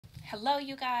Hello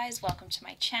you guys, welcome to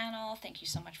my channel. Thank you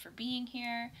so much for being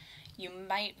here. You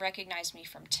might recognize me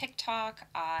from TikTok.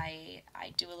 I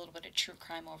do a little bit of true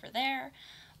crime over there,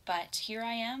 but here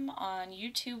I am on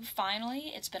YouTube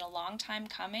finally. It's been a long time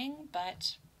coming,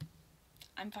 but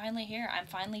I'm finally here. I'm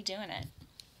finally doing it.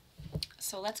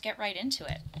 So let's get right into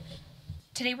it.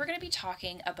 Today we're going to be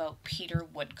talking about Peter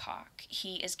Woodcock.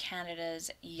 He is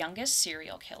Canada's youngest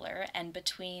serial killer, and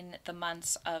between the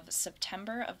months of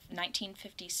September of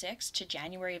 1956 to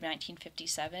January of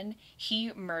 1957,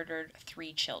 he murdered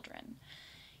 3 children.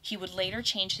 He would later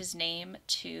change his name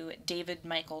to David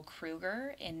Michael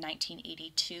Krueger in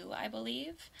 1982, I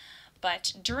believe.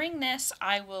 But during this,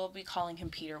 I will be calling him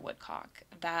Peter Woodcock.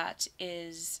 That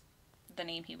is the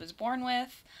name he was born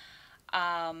with.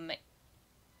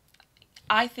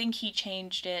 I think he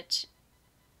changed it.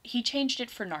 He changed it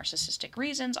for narcissistic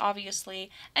reasons, obviously,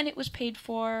 and it was paid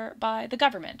for by the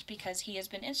government because he has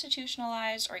been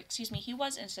institutionalized, or excuse me, he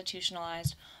was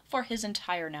institutionalized for his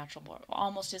entire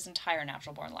almost his entire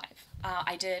natural born life.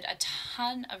 I did a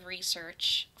ton of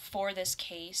research for this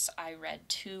case. I read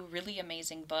 2 really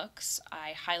amazing books.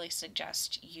 I highly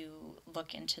suggest you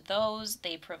look into those.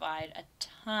 They provide a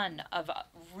ton of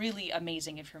really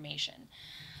amazing information.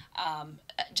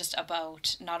 Just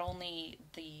about not only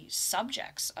the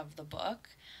subjects of the book,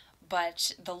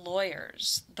 but the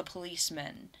lawyers, the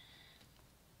policemen.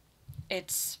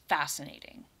 It's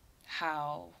fascinating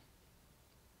how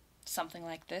something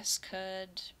like this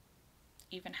could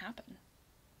even happen.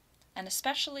 And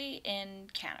especially in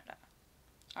Canada,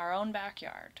 our own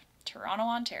backyard, Toronto,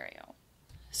 Ontario.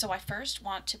 So I first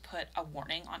want to put a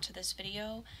warning onto this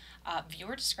video.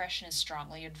 Viewer discretion is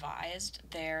strongly advised.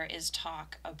 There is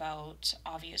talk about,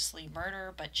 obviously,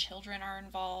 murder, but children are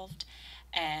involved,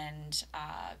 and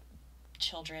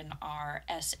children are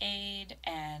SA'd,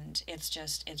 and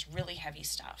it's really heavy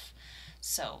stuff.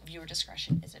 So viewer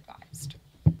discretion is advised.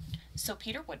 So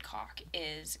Peter Woodcock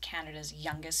is Canada's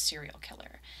youngest serial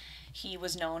killer. He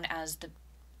was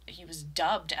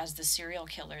dubbed as the serial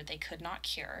killer they could not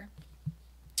cure.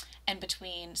 And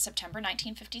between September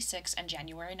 1956 and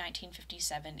January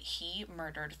 1957, he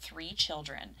murdered 3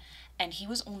 children, and he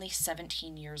was only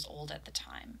 17 years old at the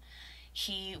time.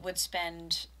 He would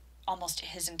spend almost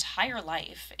his entire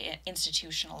life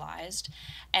institutionalized,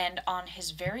 and on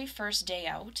his very first day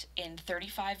out in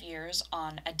 35 years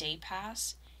on a day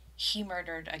pass, he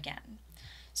murdered again.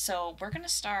 So we're going to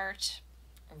start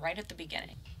right at the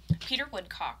beginning. Peter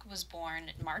Woodcock was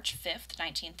born March 5th,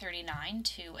 1939,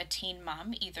 to a teen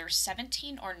mom, either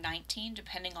 17 or 19,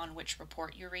 depending on which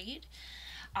report you read.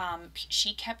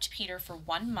 She kept Peter for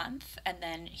 1 month, and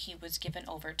then he was given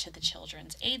over to the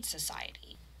Children's Aid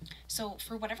Society. So,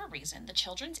 for whatever reason, the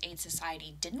Children's Aid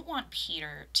Society didn't want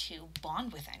Peter to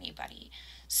bond with anybody,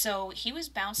 so he was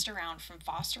bounced around from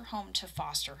foster home to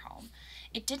foster home.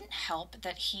 It didn't help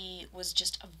that he was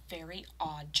just a very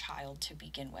odd child to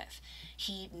begin with.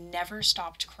 He never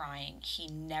stopped crying, he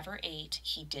never ate,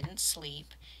 he didn't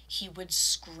sleep, he would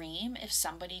scream if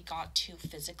somebody got too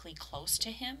physically close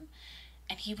to him,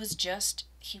 and he was just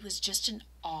an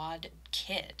odd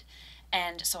kid.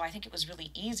 And so I think it was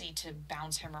really easy to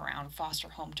bounce him around foster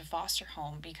home to foster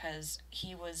home because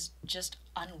he was just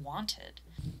unwanted.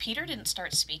 Peter didn't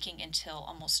start speaking until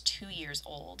almost 2 years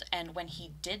old, and when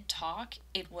he did talk,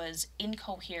 it was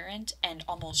incoherent and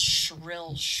almost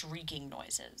shrill, shrieking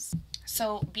noises.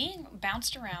 So being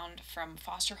bounced around from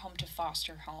foster home to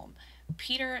foster home,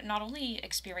 Peter not only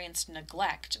experienced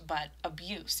neglect, but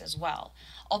abuse as well.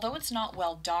 Although it's not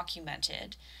well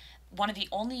documented, one of the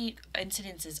only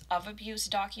incidences of abuse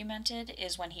documented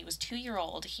is when he was 2 years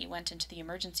old, he went into the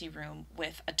emergency room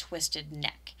with a twisted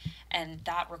neck, and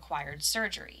that required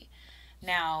surgery.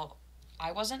 Now,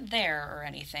 I wasn't there or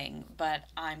anything, but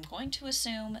I'm going to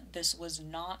assume this was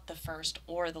not the first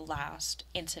or the last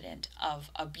incident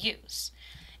of abuse.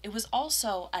 It was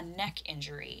also a neck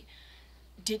injury.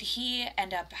 Did he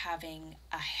end up having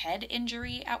a head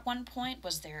injury at one point?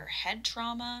 Was there head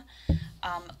trauma?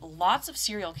 Lots of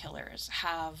serial killers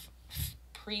have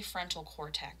prefrontal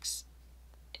cortex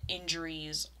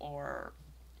injuries or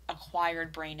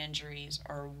acquired brain injuries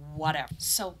or whatever.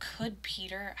 So could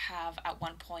Peter have at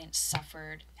one point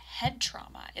suffered head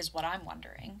trauma is what I'm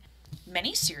wondering.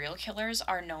 Many serial killers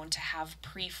are known to have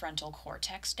prefrontal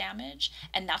cortex damage,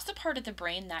 and that's the part of the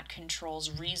brain that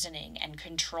controls reasoning and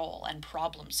control and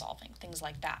problem solving, things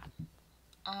like that.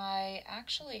 I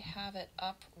actually have it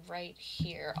up right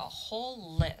here, a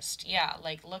whole list. Yeah,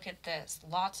 like look at this.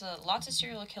 Lots of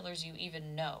serial killers you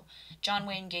even know. John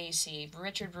Wayne Gacy,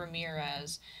 Richard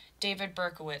Ramirez, David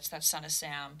Berkowitz, that's Son of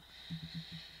Sam,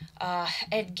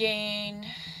 Ed Gein,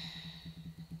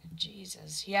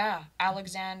 Jesus. Yeah.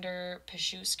 Alexander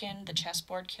Pashuskin, the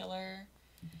chessboard killer.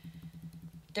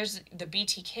 There's the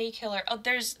BTK killer. Oh,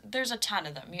 there's a ton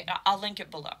of them. I'll link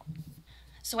it below.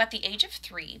 So at the age of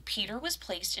 3, Peter was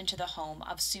placed into the home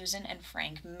of Susan and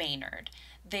Frank Maynard.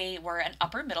 They were an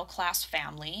upper middle class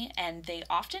family, and they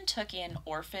often took in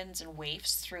orphans and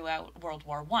waifs throughout World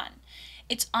War One.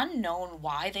 It's unknown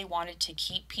why they wanted to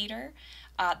keep Peter.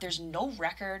 There's no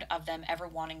record of them ever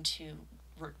wanting to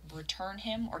return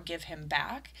him or give him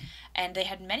back, and they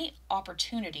had many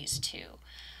opportunities to.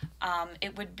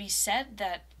 It would be said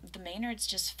that the Maynards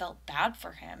just felt bad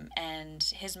for him, and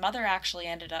his mother actually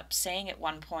ended up saying at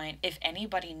one point, if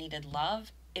anybody needed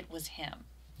love, it was him.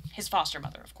 His foster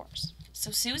mother, of course. So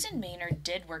Susan Maynard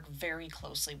did work very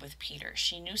closely with Peter.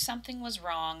 She knew something was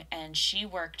wrong, and she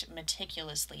worked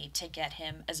meticulously to get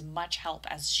him as much help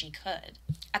as she could.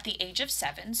 At the age of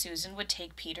 7, Susan would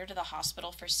take Peter to the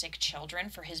hospital for sick children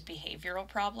for his behavioral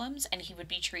problems, and he would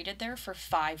be treated there for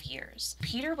 5 years.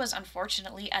 Peter was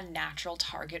unfortunately a natural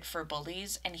target for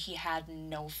bullies, and he had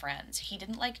no friends. He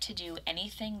didn't like to do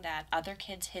anything that other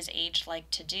kids his age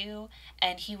liked to do,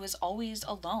 and he was always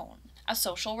alone. A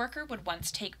social worker would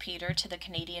once take Peter to the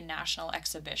Canadian National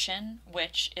Exhibition,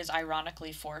 which is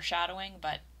ironically foreshadowing,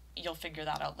 but you'll figure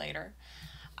that out later.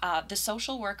 The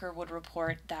social worker would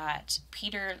report that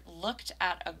Peter looked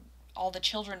at all the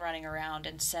children running around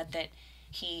and said that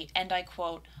he, and I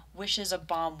quote, wishes a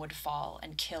bomb would fall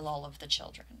and kill all of the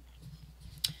children.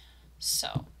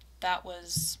 So that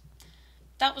was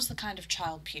the kind of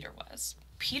child Peter was.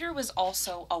 Peter was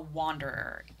also a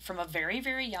wanderer. From a very,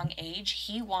 very young age,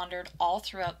 he wandered all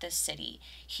throughout this city.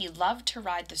 He loved to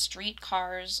ride the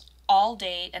streetcars all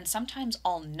day and sometimes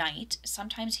all night.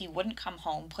 Sometimes he wouldn't come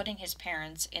home, putting his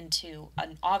parents into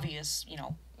an obvious,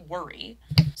 worry.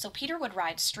 So Peter would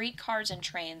ride streetcars and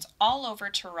trains all over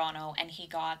Toronto, and he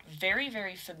got very,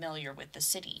 very familiar with the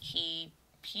city. He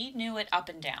knew it up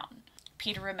and down.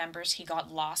 Peter remembers he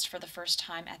got lost for the first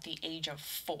time at the age of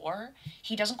 4.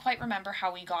 He doesn't quite remember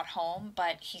how he got home,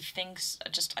 but he thinks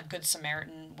just a good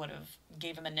Samaritan would have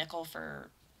gave him a nickel for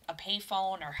a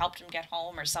payphone or helped him get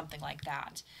home or something like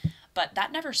that. But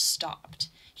that never stopped.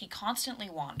 He constantly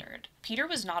wandered. Peter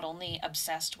was not only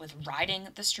obsessed with riding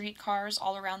the streetcars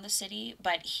all around the city,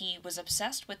 but he was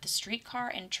obsessed with the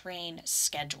streetcar and train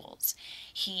schedules.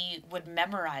 He would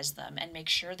memorize them and make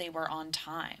sure they were on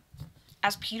time.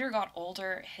 As Peter got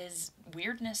older, his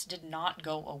weirdness did not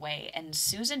go away, and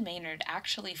Susan Maynard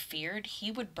actually feared he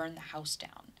would burn the house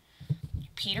down.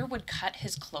 Peter would cut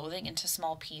his clothing into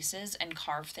small pieces and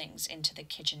carve things into the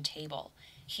kitchen table.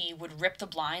 He would rip the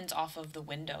blinds off of the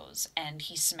windows, and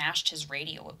he smashed his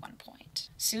radio at one point.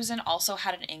 Susan also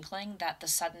had an inkling that the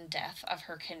sudden death of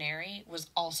her canary was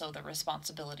also the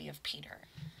responsibility of Peter.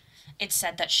 It's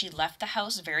said that she left the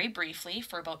house very briefly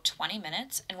for about 20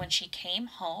 minutes, and when she came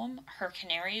home, her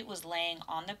canary was laying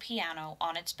on the piano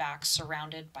on its back,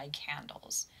 surrounded by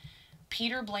candles.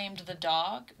 Peter blamed the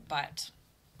dog, but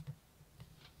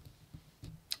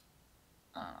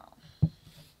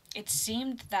it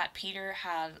seemed that Peter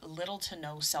had little to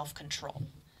no self-control.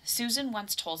 Susan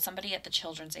once told somebody at the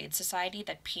Children's Aid Society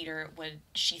that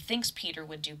she thinks Peter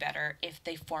would do better if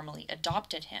they formally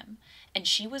adopted him, and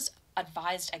she was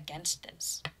advised against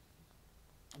this.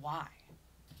 Why?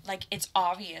 It's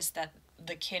obvious that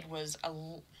the kid was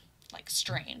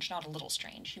strange, not a little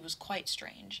strange. He was quite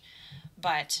strange.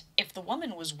 But if the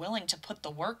woman was willing to put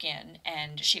the work in,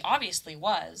 and she obviously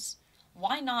was,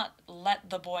 why not let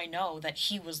the boy know that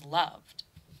he was loved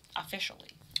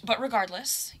officially? But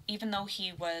regardless, even though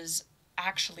he was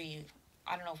actually,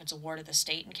 I don't know if it's a ward of the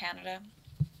state in Canada,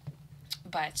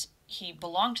 but he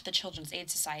belonged to the Children's Aid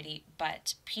Society,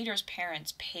 but Peter's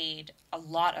parents paid a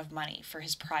lot of money for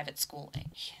his private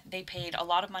schooling. They paid a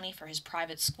lot of money for his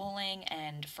private schooling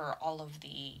and for all of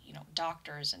the,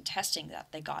 doctors and testing that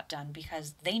they got done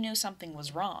because they knew something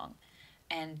was wrong,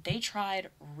 and they tried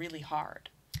really hard.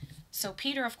 So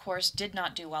Peter, of course, did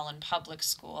not do well in public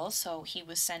school, so he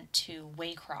was sent to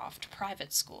Waycroft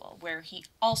Private School, where he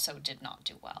also did not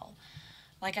do well.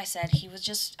 Like I said, he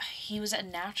was a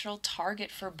natural target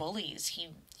for bullies.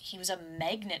 He was a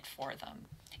magnet for them.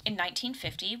 In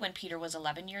 1950, when Peter was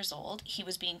 11 years old, he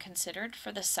was being considered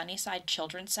for the Sunnyside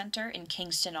Children's Centre in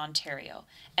Kingston, Ontario,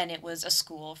 and it was a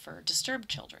school for disturbed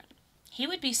children. He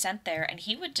would be sent there, and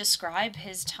he would describe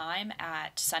his time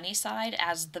at Sunnyside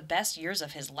as the best years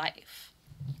of his life.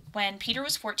 When Peter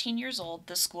was 14 years old,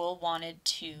 the school wanted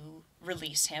to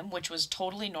release him, which was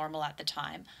totally normal at the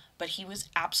time, but he was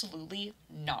absolutely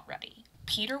not ready.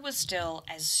 Peter was still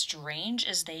as strange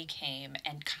as they came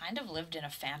and kind of lived in a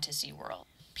fantasy world.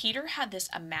 Peter had this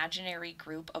imaginary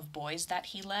group of boys that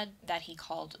he led that he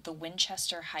called the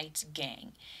Winchester Heights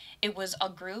Gang. It was a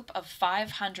group of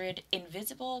 500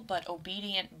 invisible but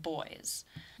obedient boys.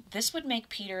 This would make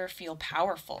Peter feel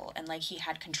powerful and like he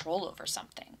had control over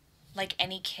something. Like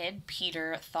any kid,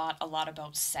 Peter thought a lot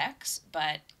about sex,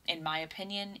 but in my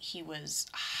opinion, he was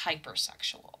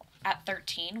hypersexual. At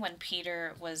 13, when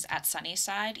Peter was at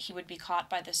Sunnyside, he would be caught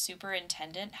by the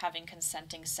superintendent having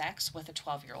consenting sex with a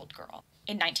 12-year-old girl.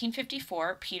 In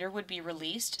 1954, Peter would be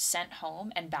released, sent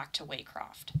home, and back to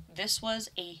Waycroft. This was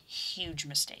a huge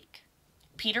mistake.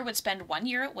 Peter would spend 1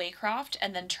 year at Waycroft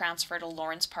and then transfer to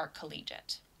Lawrence Park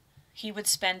Collegiate. He would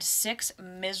spend 6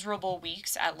 miserable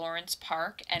weeks at Lawrence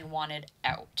Park and wanted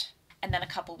out. And then a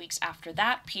couple weeks after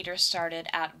that, Peter started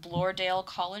at Bloordale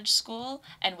College School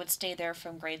and would stay there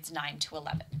from grades 9 to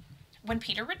 11. When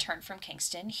Peter returned from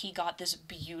Kingston, he got this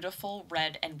beautiful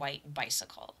red and white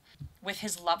bicycle. With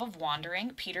his love of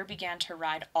wandering, Peter began to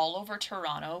ride all over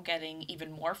Toronto, getting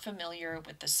even more familiar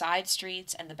with the side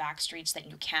streets and the back streets that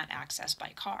you can't access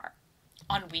by car.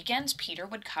 On weekends, Peter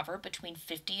would cover between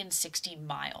 50 and 60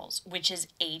 miles, which is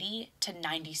 80 to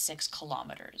 96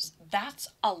 kilometers. That's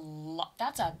a lot.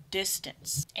 That's a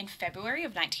distance. In February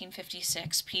of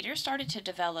 1956, Peter started to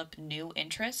develop new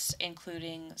interests,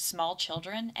 including small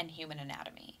children and human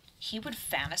anatomy. He would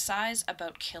fantasize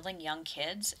about killing young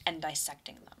kids and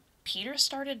dissecting them. Peter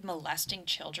started molesting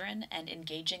children and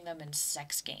engaging them in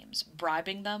sex games,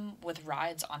 bribing them with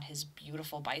rides on his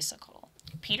beautiful bicycle.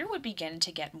 Peter would begin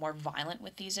to get more violent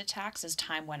with these attacks as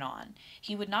time went on.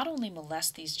 He would not only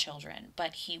molest these children,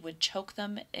 but he would choke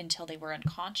them until they were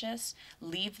unconscious,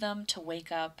 leave them to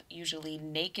wake up usually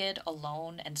naked,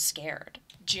 alone, and scared.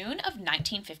 June of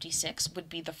 1956 would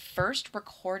be the first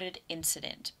recorded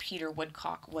incident Peter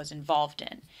Woodcock was involved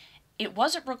in. It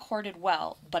wasn't recorded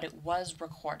well, but it was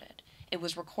recorded. It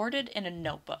was recorded in a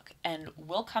notebook, and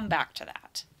we'll come back to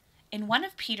that. In one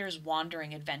of Peter's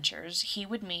wandering adventures, he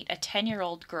would meet a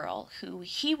 10-year-old girl who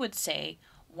he would say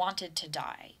wanted to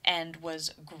die and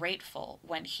was grateful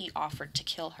when he offered to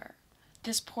kill her.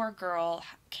 This poor girl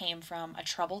came from a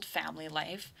troubled family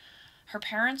life. Her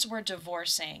parents were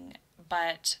divorcing,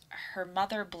 but her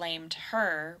mother blamed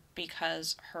her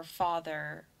because her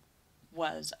father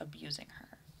was abusing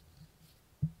her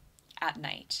at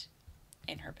night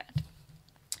in her bed.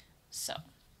 So,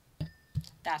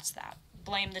 that's that.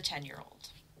 Blame the 10-year-old.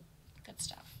 Good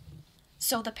stuff.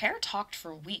 So the pair talked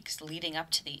for weeks leading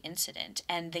up to the incident,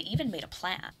 and they even made a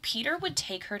plan. Peter would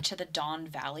take her to the Don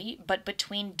Valley, but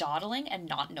between dawdling and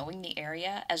not knowing the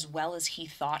area as well as he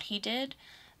thought he did,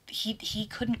 he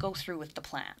couldn't go through with the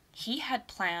plan. He had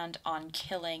planned on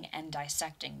killing and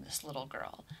dissecting this little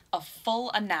girl. A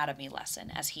full anatomy lesson,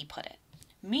 as he put it.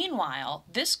 Meanwhile,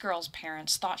 this girl's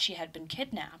parents thought she had been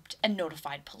kidnapped and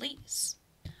notified police.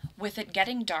 With it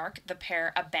getting dark, the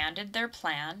pair abandoned their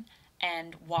plan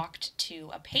and walked to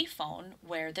a payphone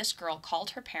where this girl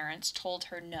called her parents, told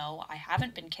her, "No, I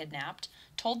haven't been kidnapped,"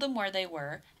 told them where they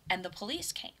were, and the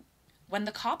police came. When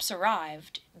the cops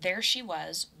arrived, there she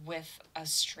was with a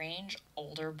strange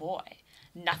older boy.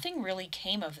 Nothing really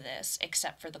came of this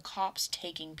except for the cops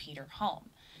taking Peter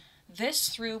home. This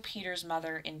threw Peter's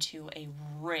mother into a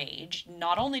rage.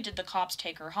 Not only did the cops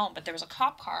take her home, but there was a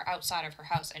cop car outside of her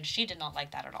house, and she did not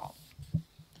like that at all.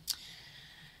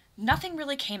 Nothing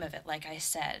really came of it, like I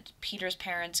said. Peter's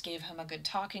parents gave him a good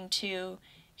talking to.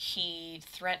 He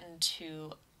threatened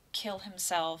to kill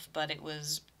himself, but it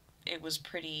was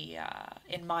pretty,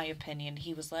 in my opinion,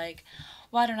 he was like,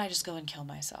 why don't I just go and kill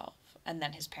myself? And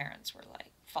then his parents were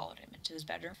like, followed him into his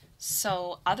bedroom.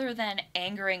 So other than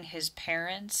angering his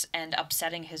parents and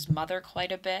upsetting his mother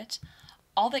quite a bit,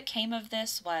 all that came of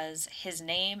this was his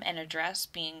name and address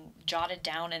being jotted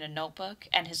down in a notebook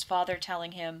and his father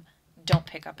telling him, don't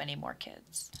pick up any more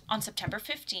kids. On September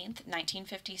 15th,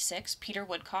 1956, Peter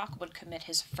Woodcock would commit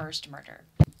his first murder.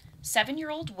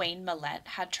 7-year-old Wayne Millett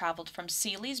had traveled from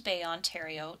Sealy's Bay,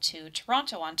 Ontario to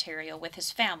Toronto, Ontario with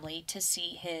his family to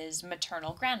see his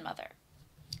maternal grandmother.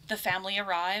 The family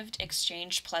arrived,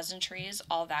 exchanged pleasantries,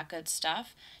 all that good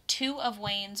stuff. 2 of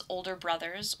Wayne's older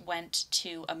brothers went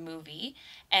to a movie,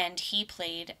 and he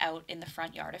played out in the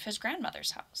front yard of his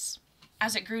grandmother's house.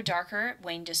 As it grew darker,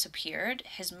 Wayne disappeared.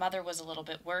 His mother was a little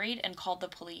bit worried and called the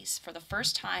police for the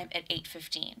first time at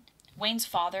 8:15. Wayne's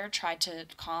father tried to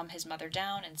calm his mother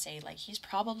down and say, like, he's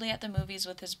probably at the movies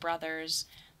with his brothers.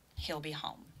 He'll be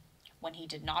home. When he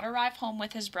did not arrive home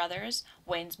with his brothers,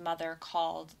 Wayne's mother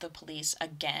called the police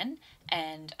again,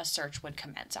 and a search would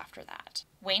commence after that.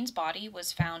 Wayne's body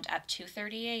was found at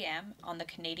 2:30 a.m. on the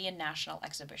Canadian National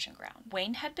Exhibition ground.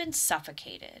 Wayne had been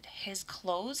suffocated. His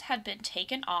clothes had been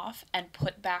taken off and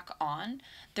put back on.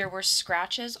 There were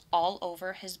scratches all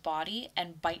over his body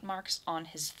and bite marks on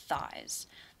his thighs.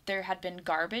 There had been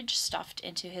garbage stuffed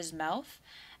into his mouth,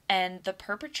 and the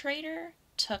perpetrator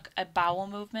took a bowel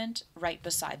movement right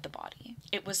beside the body.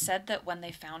 It was said that when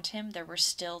they found him, there were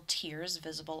still tears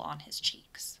visible on his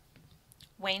cheeks.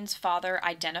 Wayne's father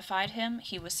identified him,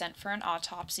 he was sent for an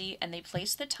autopsy, and they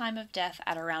placed the time of death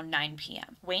at around 9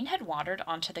 p.m. Wayne had wandered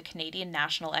onto the Canadian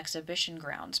National Exhibition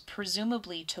grounds,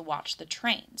 presumably to watch the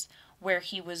trains, where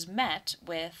he was met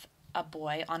with a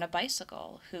boy on a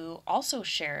bicycle who also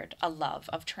shared a love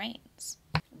of trains.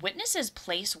 Witnesses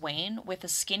place Wayne with a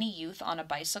skinny youth on a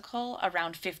bicycle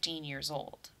around 15 years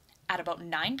old. At about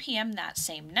 9 p.m. that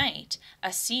same night, a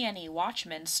CNE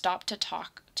watchman stopped to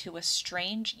talk to a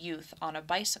strange youth on a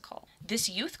bicycle. This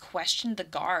youth questioned the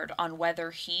guard on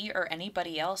whether he or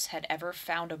anybody else had ever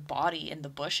found a body in the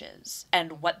bushes,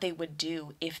 and what they would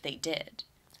do if they did.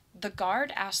 The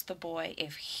guard asked the boy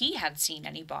if he had seen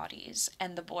any bodies,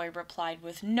 and the boy replied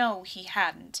with no, he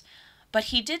hadn't. But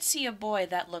he did see a boy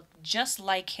that looked just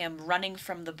like him running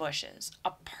from the bushes,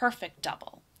 a perfect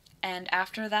double. And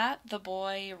after that, the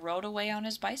boy rode away on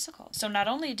his bicycle. So not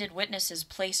only did witnesses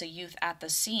place a youth at the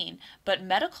scene, but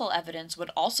medical evidence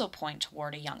would also point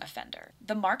toward a young offender.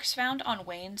 The marks found on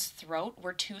Wayne's throat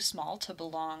were too small to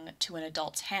belong to an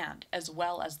adult's hand, as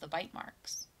well as the bite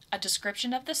marks. A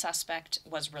description of the suspect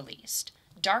was released.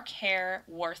 Dark hair,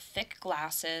 wore thick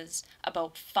glasses,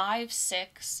 about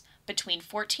 5'6", between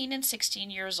 14 and 16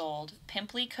 years old,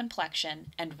 pimply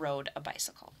complexion, and rode a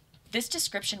bicycle. This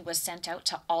description was sent out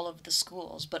to all of the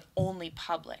schools, but only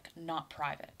public, not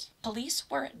private. Police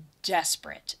were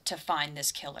desperate to find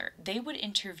this killer. They would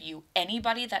interview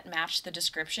anybody that matched the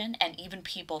description and even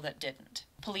people that didn't.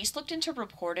 Police looked into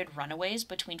reported runaways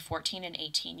between 14 and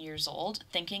 18 years old,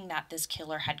 thinking that this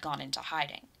killer had gone into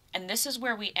hiding. And this is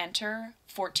where we enter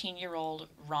 14-year-old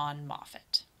Ron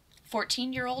Moffat.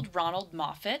 14-year-old Ronald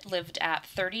Moffat lived at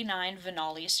 39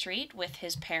 Venali Street with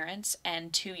his parents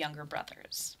and 2 younger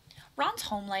brothers. Ron's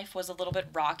home life was a little bit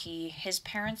rocky. His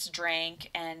parents drank,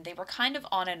 and they were kind of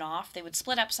on and off. They would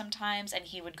split up sometimes, and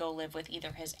he would go live with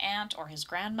either his aunt or his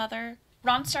grandmother.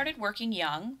 Ron started working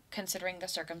young. Considering the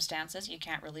circumstances, you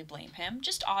can't really blame him.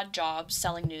 Just odd jobs,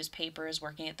 selling newspapers,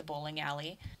 working at the bowling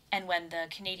alley. And when the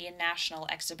Canadian National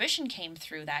Exhibition came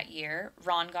through that year,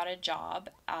 Ron got a job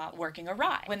working a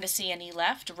ride. When the CNE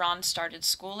left, Ron started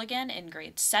school again in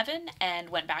grade 7 and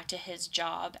went back to his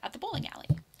job at the bowling alley.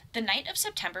 The night of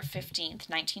September 15th,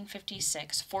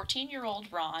 1956,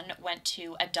 14-year-old Ron went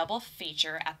to a double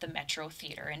feature at the Metro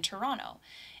Theatre in Toronto.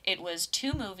 It was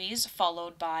 2 movies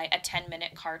followed by a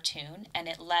 10-minute cartoon, and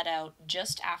it let out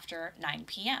just after 9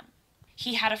 p.m.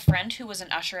 He had a friend who was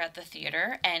an usher at the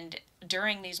theater, and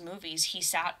during these movies, he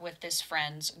sat with this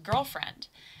friend's girlfriend.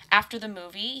 After the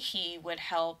movie, he would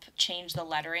help change the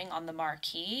lettering on the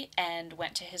marquee and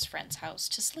went to his friend's house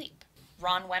to sleep.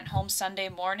 Ron went home Sunday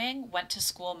morning, went to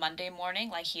school Monday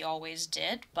morning like he always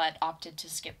did, but opted to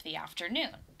skip the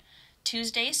afternoon.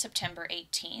 Tuesday, September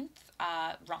 18th,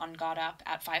 Ron got up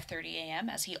at 5:30 a.m.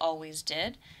 as he always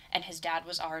did, and his dad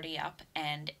was already up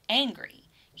and angry.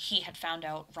 He had found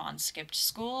out Ron skipped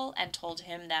school and told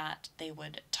him that they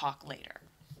would talk later.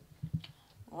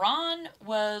 Ron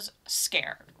was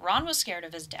scared. Ron was scared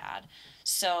of his dad,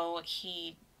 so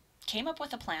he came up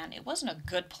with a plan. It wasn't a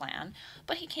good plan,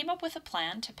 but he came up with a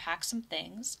plan to pack some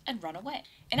things and run away.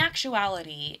 In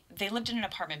actuality, they lived in an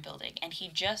apartment building, and he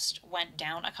just went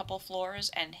down a couple floors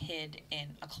and hid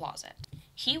in a closet.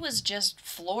 He was just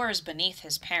floors beneath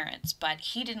his parents, but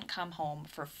he didn't come home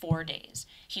for 4 days.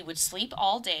 He would sleep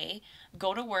all day,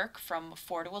 go to work from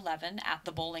 4 to 11 at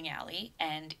the bowling alley,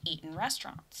 and eat in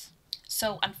restaurants.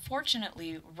 So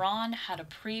unfortunately, Ron had a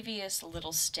previous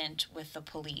little stint with the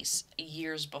police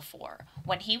years before.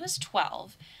 When he was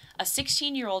 12, a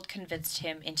 16-year-old convinced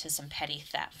him into some petty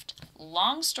theft.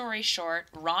 Long story short,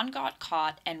 Ron got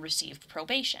caught and received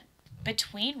probation.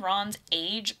 Between Ron's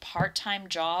age, part-time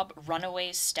job,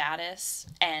 runaway status,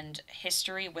 and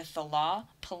history with the law,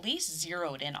 police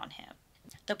zeroed in on him.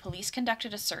 The police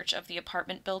conducted a search of the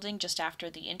apartment building just after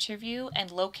the interview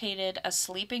and located a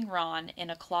sleeping Ron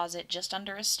in a closet just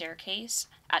under a staircase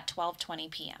at 12:20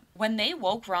 p.m. When they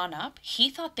woke Ron up, he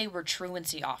thought they were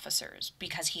truancy officers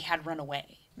because he had run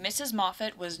away. Mrs.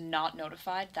 Moffat was not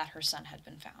notified that her son had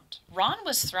been found. Ron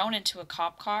was thrown into a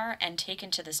cop car and taken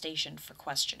to the station for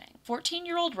questioning.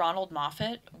 14-year-old Ronald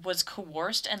Moffat was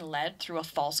coerced and led through a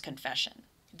false confession.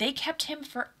 They kept him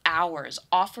for hours,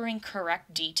 offering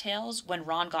correct details when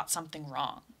Ron got something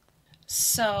wrong.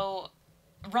 So,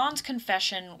 Ron's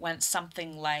confession went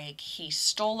something like he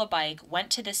stole a bike,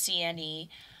 went to the CNE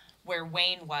where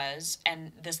Wayne was,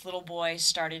 and this little boy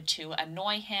started to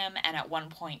annoy him and at one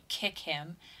point kick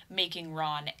him, making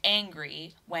Ron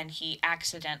angry when he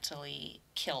accidentally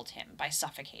killed him by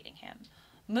suffocating him,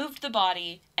 moved the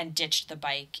body, and ditched the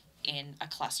bike in a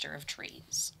cluster of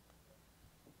trees.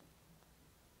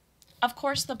 Of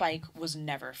course, the bike was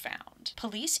never found.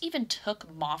 Police even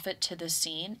took Moffat to the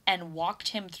scene and walked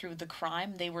him through the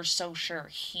crime they were so sure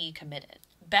he committed.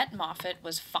 Bette Moffat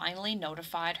was finally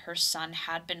notified her son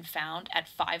had been found at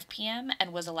 5 p.m.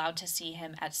 and was allowed to see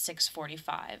him at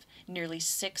 6:45, nearly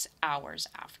 6 hours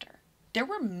after. There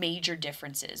were major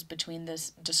differences between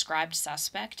this described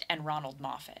suspect and Ronald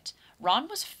Moffat. Ron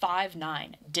was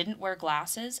 5'9", didn't wear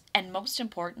glasses, and most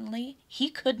importantly, he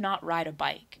could not ride a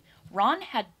bike. Ron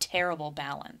had terrible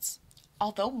balance.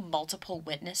 Although multiple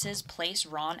witnesses place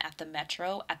Ron at the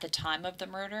Metro at the time of the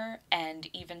murder and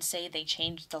even say they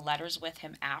changed the letters with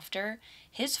him after,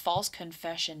 his false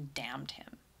confession damned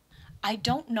him. I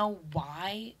don't know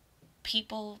why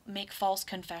people make false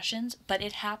confessions, but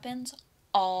it happens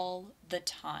all the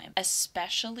time,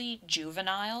 especially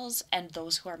juveniles and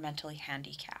those who are mentally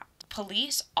handicapped.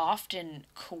 Police often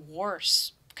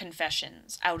coerce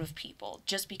confessions out of people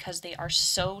just because they are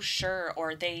so sure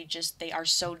or they are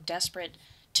so desperate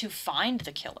to find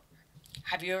the killer.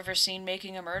 Have you ever seen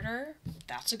Making a Murderer?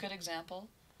 That's a good example.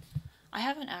 I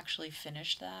haven't actually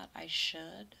finished that. I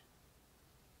should.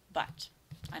 But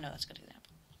I know that's a good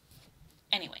example.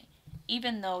 Anyway,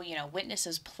 even though,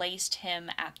 witnesses placed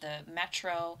him at the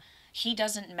Metro, he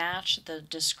doesn't match the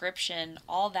description,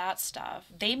 all that stuff.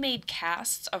 They made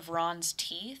casts of Ron's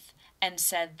teeth and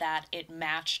said that it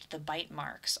matched the bite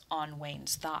marks on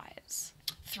Wayne's thighs.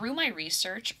 Through my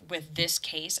research with this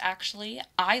case, actually,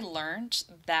 I learned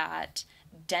that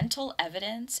dental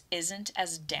evidence isn't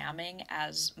as damning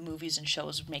as movies and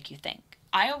shows make you think.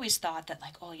 I always thought that,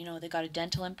 they got a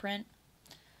dental imprint,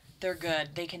 they're good,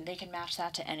 they can match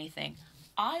that to anything.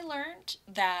 I learned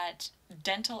that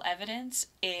dental evidence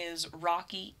is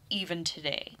rocky even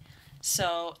today.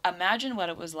 So imagine what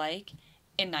it was like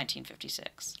in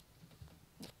 1956.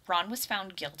 Ron was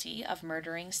found guilty of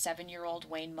murdering 7-year-old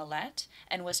Wayne Millette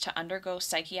and was to undergo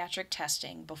psychiatric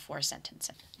testing before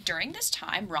sentencing. During this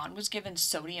time, Ron was given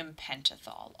sodium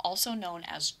pentothal, also known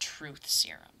as truth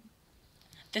serum.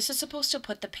 This is supposed to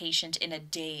put the patient in a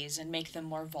daze and make them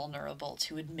more vulnerable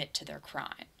to admit to their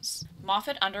crimes.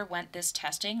 Moffat underwent this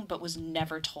testing but was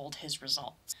never told his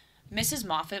results. Mrs.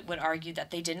 Moffat would argue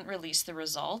that they didn't release the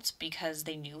results because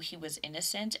they knew he was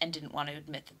innocent and didn't want to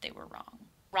admit that they were wrong.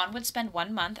 Ron would spend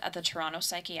 1 month at the Toronto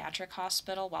Psychiatric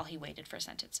Hospital while he waited for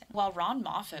sentencing. While Ron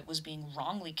Moffat was being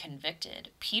wrongly convicted,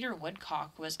 Peter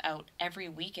Woodcock was out every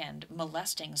weekend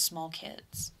molesting small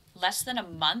kids. Less than a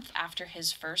month after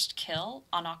his first kill,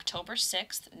 on October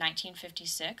 6,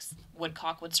 1956,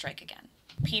 Woodcock would strike again.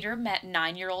 Peter met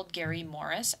 9-year-old Gary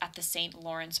Morris at the St.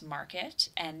 Lawrence Market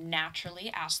and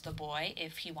naturally asked the boy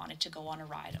if he wanted to go on a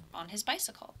ride on his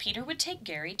bicycle. Peter would take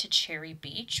Gary to Cherry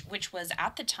Beach, which was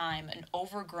at the time an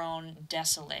overgrown,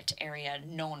 desolate area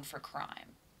known for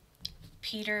crime.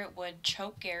 Peter would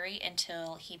choke Gary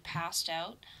until he passed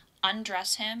out,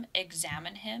 undress him,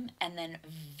 examine him, and then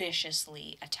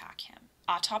viciously attack him.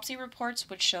 Autopsy reports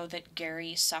would show that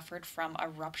Gary suffered from a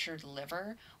ruptured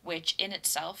liver, which in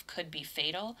itself could be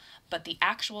fatal, but the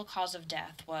actual cause of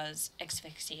death was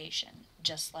asphyxiation,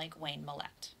 just like Wayne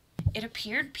Millette. It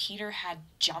appeared Peter had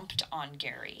jumped on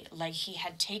Gary, like he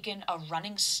had taken a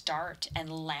running start and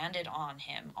landed on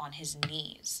him on his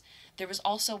knees. There was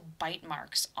also bite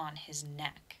marks on his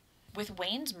neck. With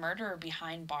Wayne's murderer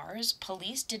behind bars,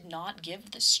 police did not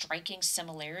give the striking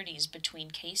similarities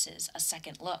between cases a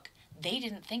second look. They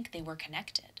didn't think they were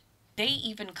connected. They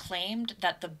even claimed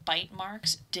that the bite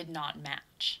marks did not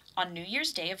match. On New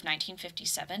Year's Day of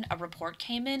 1957, a report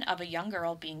came in of a young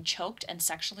girl being choked and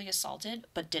sexually assaulted,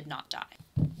 but did not die.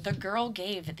 The girl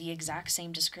gave the exact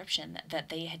same description that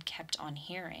they had kept on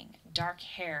hearing. Dark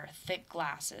hair, thick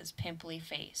glasses, pimply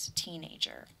face,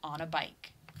 teenager, on a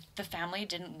bike. The family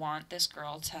didn't want this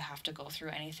girl to have to go through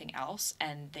anything else,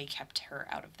 and they kept her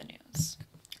out of the news.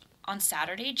 On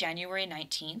Saturday, January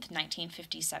 19th,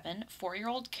 1957,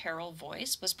 4-year-old Carol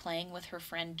Voice was playing with her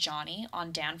friend Johnny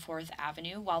on Danforth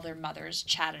Avenue while their mothers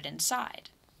chatted inside.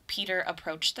 Peter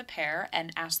approached the pair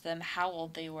and asked them how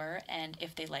old they were and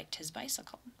if they liked his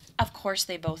bicycle. Of course,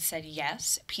 they both said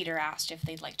yes. Peter asked if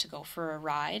they'd like to go for a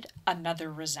ride.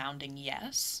 Another resounding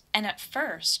yes. And at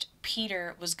first,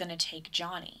 Peter was going to take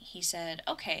Johnny. He said,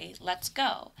 okay, let's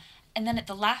go. And then at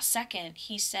the last second,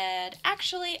 he said,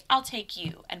 actually, I'll take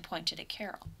you, and pointed at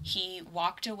Carol. He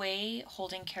walked away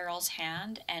holding Carol's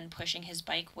hand and pushing his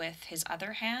bike with his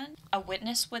other hand. A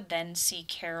witness would then see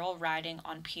Carol riding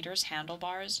on Peter's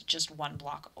handlebars just 1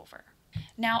 block over.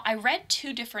 Now, I read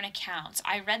 2 different accounts.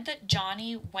 I read that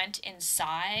Johnny went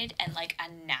inside and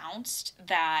announced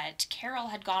that Carol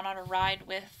had gone on a ride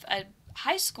with a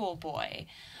high school boy.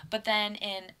 But then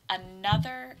in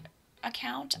another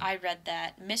account, I read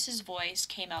that Mrs. Voice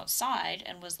came outside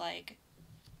and was like,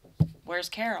 where's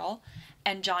Carol?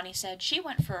 And Johnny said she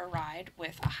went for a ride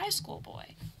with a high school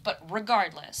boy. But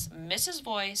regardless, Mrs.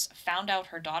 Voice found out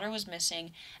her daughter was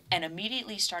missing and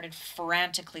immediately started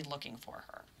frantically looking for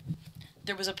her.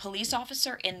 There was a police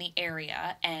officer in the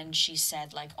area, and she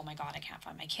said, oh my God, I can't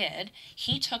find my kid.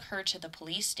 He took her to the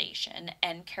police station,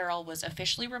 and Carol was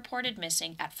officially reported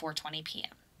missing at 4:20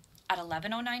 p.m. At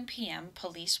 11:09 p.m.,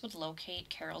 police would locate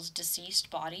Carol's deceased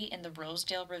body in the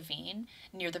Rosedale Ravine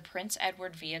near the Prince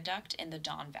Edward Viaduct in the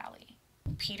Don Valley.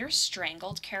 Peter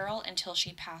strangled Carol until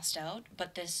she passed out,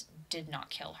 but this did not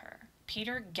kill her.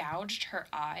 Peter gouged her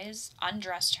eyes,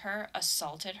 undressed her,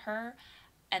 assaulted her,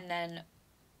 and then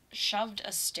shoved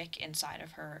a stick inside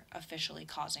of her, officially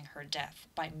causing her death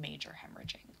by major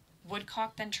hemorrhaging.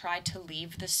 Woodcock then tried to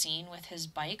leave the scene with his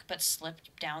bike but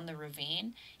slipped down the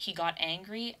ravine. He got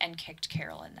angry and kicked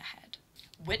Carol in the head.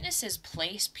 Witnesses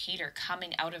placed Peter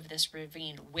coming out of this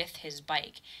ravine with his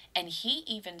bike, and he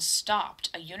even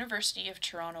stopped a University of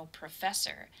Toronto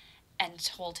professor and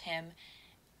told him,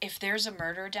 if there's a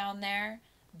murder down there,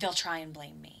 they'll try and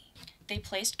blame me. They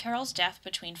placed Carol's death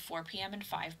between 4 p.m. and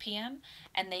 5 p.m.,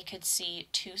 and they could see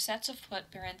 2 sets of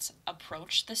footprints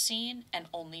approach the scene and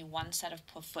only 1 set of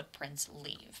footprints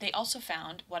leave. They also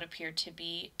found what appeared to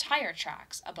be tire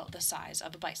tracks about the size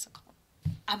of a bicycle.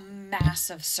 A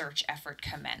massive search effort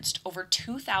commenced. Over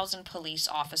 2,000 police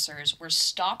officers were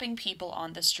stopping people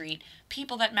on the street,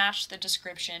 people that matched the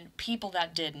description, people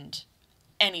that didn't,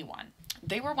 anyone.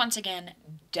 They were once again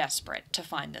desperate to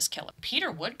find this killer.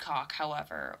 Peter Woodcock,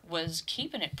 however, was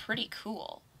keeping it pretty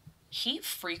cool. He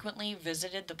frequently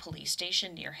visited the police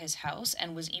station near his house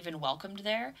and was even welcomed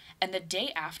there, and the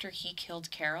day after he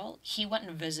killed Carol, he went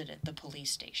and visited the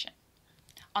police station.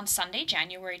 On Sunday,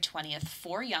 January 20th,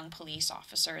 4 young police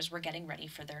officers were getting ready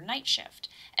for their night shift,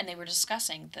 and they were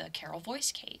discussing the Carol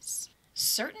Voice case.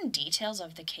 Certain details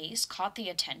of the case caught the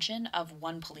attention of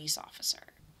one police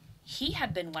officer. He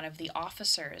had been one of the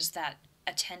officers that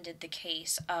attended the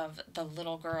case of the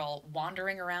little girl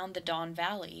wandering around the Don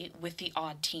Valley with the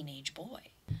odd teenage boy.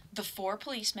 The 4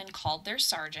 policemen called their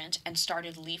sergeant and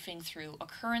started leafing through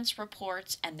occurrence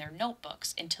reports and their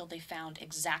notebooks until they found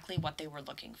exactly what they were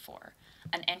looking for.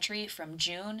 An entry from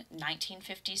June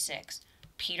 1956,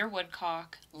 Peter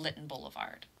Woodcock, Lytton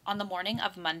Boulevard. On the morning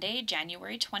of Monday,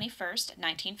 January 21st,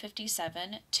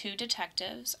 1957, 2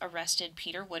 detectives arrested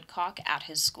Peter Woodcock at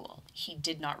his school. He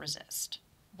did not resist.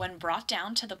 When brought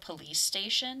down to the police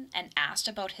station and asked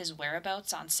about his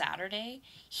whereabouts on Saturday,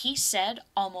 he said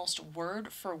almost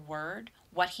word for word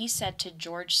what he said to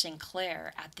George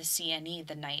Sinclair at the CNE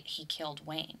the night he killed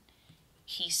Wayne.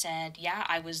 He said, yeah,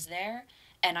 I was there,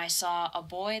 and I saw a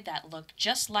boy that looked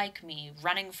just like me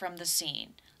running from the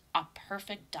scene. A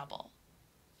perfect double.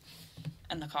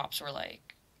 And the cops were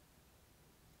like,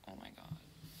 oh my God.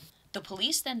 The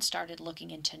police then started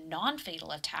looking into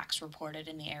non-fatal attacks reported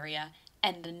in the area,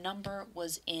 and the number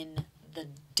was in the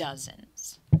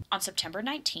dozens. On September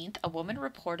 19th, a woman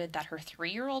reported that her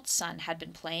 3-year-old son had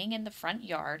been playing in the front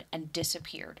yard and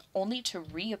disappeared, only to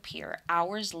reappear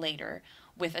hours later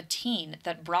with a teen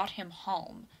that brought him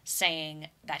home, saying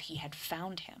that he had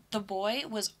found him. The boy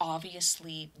was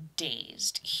obviously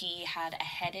dazed. He had a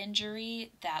head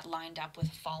injury that lined up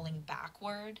with falling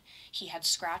backward. He had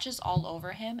scratches all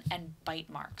over him and bite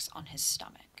marks on his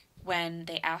stomach. When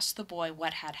they asked the boy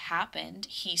what had happened,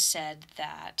 he said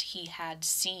that he had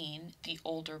seen the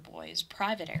older boy's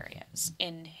private areas,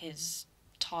 in his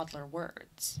toddler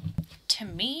words. To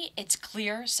me, it's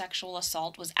clear sexual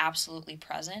assault was absolutely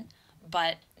present,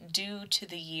 but due to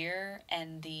the year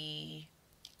and the,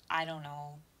 I don't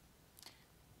know,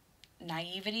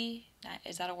 naivety,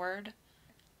 is that a word?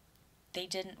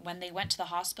 When they went to the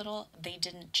hospital, they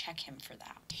didn't check him for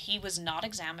that. He was not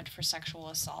examined for sexual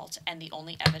assault, and the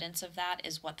only evidence of that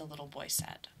is what the little boy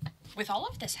said. With all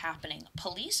of this happening,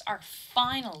 police are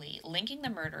finally linking the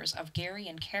murders of Gary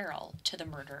and Carol to the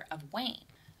murder of Wayne.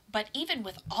 But even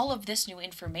with all of this new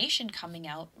information coming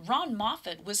out, Ron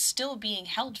Moffat was still being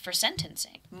held for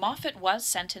sentencing. Moffat was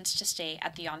sentenced to stay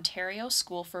at the Ontario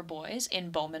School for Boys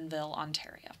in Bowmanville,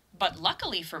 Ontario. But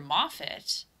luckily for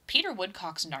Moffat, Peter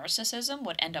Woodcock's narcissism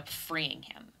would end up freeing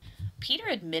him. Peter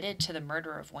admitted to the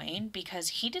murder of Wayne because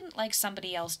he didn't like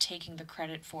somebody else taking the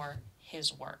credit for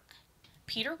his work.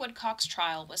 Peter Woodcock's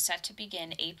trial was set to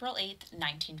begin April 8,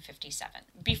 1957.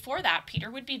 Before that, Peter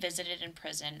would be visited in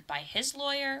prison by his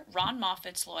lawyer, Ron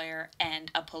Moffat's lawyer, and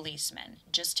a policeman,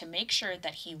 just to make sure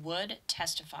that he would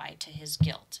testify to his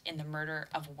guilt in the murder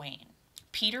of Wayne.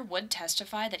 Peter would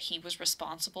testify that he was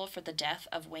responsible for the death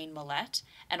of Wayne Millette,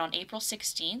 and on April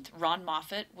 16th, Ron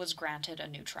Moffat was granted a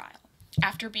new trial.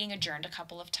 After being adjourned a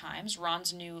couple of times,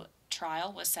 Ron's new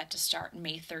trial was set to start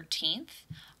May 13th.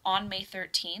 On May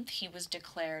 13th, he was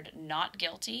declared not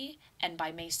guilty, and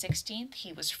by May 16th,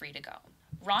 he was free to go.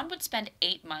 Ron would spend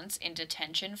 8 months in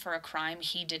detention for a crime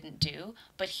he didn't do,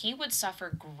 but he would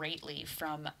suffer greatly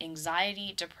from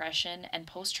anxiety, depression, and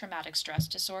post-traumatic stress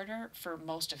disorder for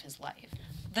most of his life.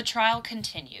 The trial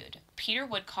continued. Peter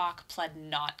Woodcock pled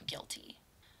not guilty.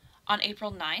 On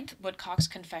April 9th, Woodcock's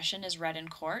confession is read in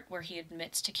court, where he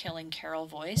admits to killing Carol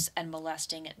Voice and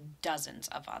molesting dozens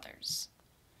of others.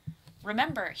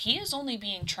 Remember, he is only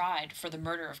being tried for the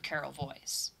murder of Carol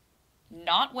Voice.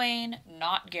 Not Wayne,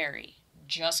 not Gary,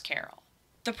 just Carol.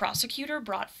 The prosecutor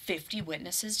brought 50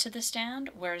 witnesses to the stand,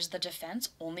 whereas the defense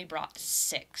only brought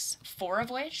 6, 4 of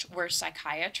which were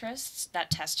psychiatrists that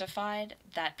testified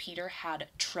that Peter had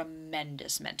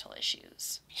tremendous mental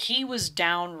issues. He was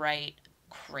downright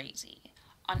crazy.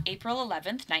 On April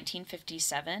 11th,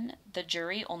 1957, the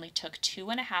jury only took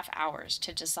 2.5 hours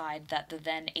to decide that the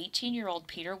then 18-year-old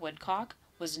Peter Woodcock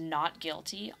was not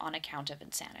guilty on account of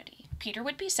insanity. Peter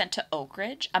would be sent to Oak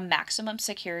Ridge, a maximum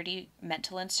security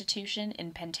mental institution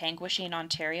in Pentanguishene,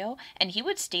 Ontario, and he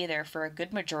would stay there for a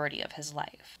good majority of his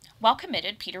life. While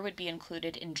committed, Peter would be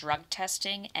included in drug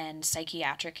testing and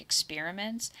psychiatric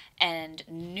experiments and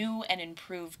new and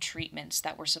improved treatments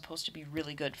that were supposed to be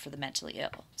really good for the mentally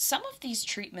ill. Some of these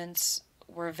treatments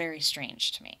were very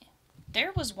strange to me.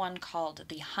 There was one called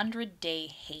the 100-Day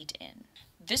Hate In.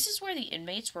 This is where the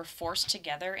inmates were forced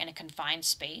together in a confined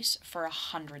space for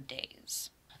 100 days.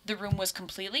 The room was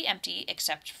completely empty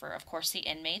except for, of course, the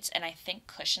inmates and I think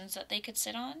cushions that they could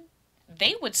sit on.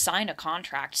 They would sign a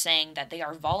contract saying that they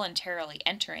are voluntarily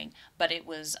entering, but it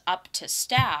was up to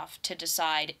staff to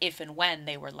decide if and when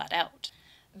they were let out.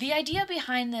 The idea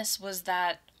behind this was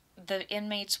that the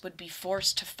inmates would be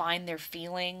forced to find their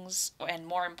feelings and,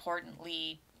 more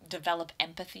importantly, develop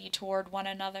empathy toward one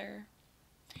another.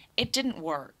 It didn't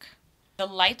work. The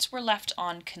lights were left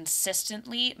on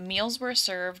consistently, meals were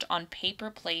served on paper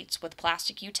plates with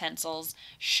plastic utensils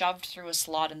shoved through a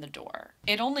slot in the door.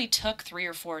 It only took 3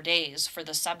 or 4 days for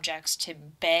the subjects to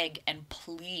beg and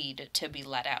plead to be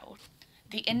let out.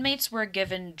 The inmates were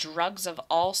given drugs of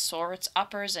all sorts,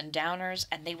 uppers and downers,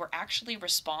 and they were actually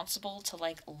responsible to,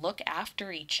 look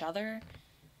after each other.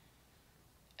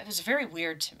 It was very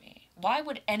weird to me. Why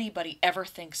would anybody ever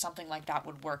think something like that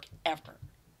would work ever?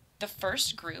 The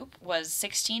first group was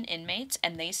 16 inmates,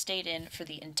 and they stayed in for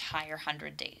the entire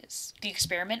 100 days. The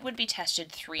experiment would be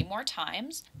tested 3 more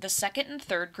times. The second and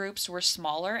third groups were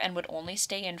smaller and would only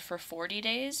stay in for 40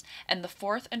 days, and the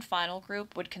fourth and final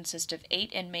group would consist of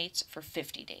 8 inmates for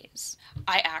 50 days.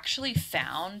 I actually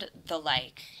found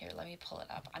here, let me pull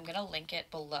it up. I'm going to link it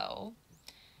below,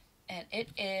 and it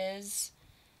is,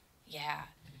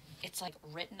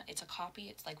 it's a copy,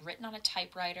 it's written on a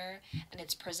typewriter, and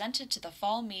it's presented to the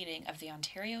fall meeting of the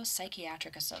Ontario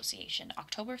Psychiatric Association,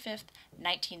 October 5th,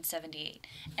 1978.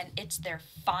 And it's their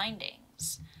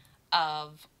findings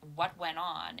of what went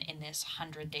on in this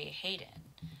 100-day hate-in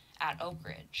at Oak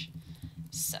Ridge.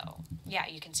 So, yeah,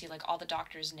 you can see all the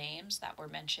doctors' names that were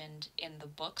mentioned in the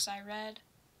books I read.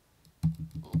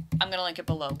 I'm going to link it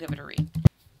below, give it a read.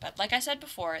 But like I said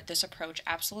before, this approach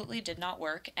absolutely did not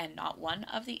work, and not one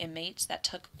of the inmates that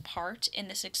took part in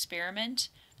this experiment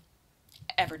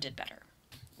ever did better.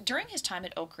 During his time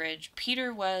at Oak Ridge,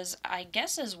 Peter was, I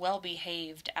guess, as well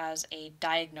behaved as a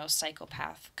diagnosed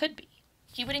psychopath could be.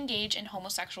 He would engage in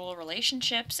homosexual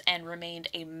relationships and remained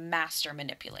a master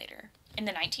manipulator. In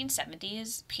the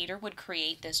 1970s, Peter would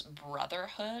create this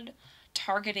brotherhood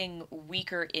targeting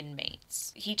weaker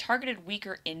inmates. He targeted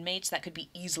weaker inmates that could be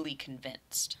easily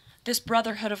convinced. This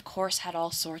brotherhood, of course, had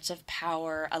all sorts of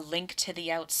power, a link to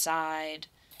the outside,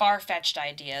 far-fetched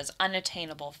ideas,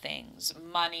 unattainable things,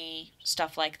 money,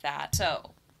 stuff like that.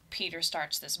 So, Peter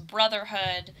starts this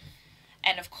brotherhood,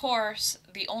 and of course,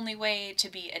 the only way to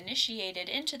be initiated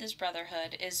into this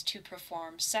brotherhood is to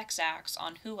perform sex acts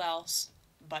on who else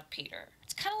but Peter.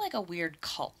 It's kind of like a weird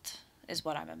cult, is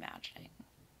what I'm imagining.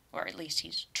 Or at least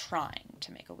he's trying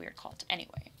to make a weird cult.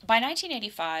 Anyway, by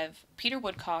 1985, Peter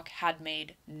Woodcock had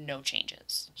made no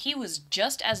changes. He was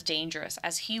just as dangerous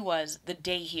as he was the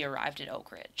day he arrived at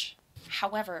Oak Ridge.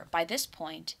 However, by this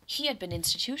point, he had been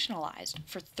institutionalized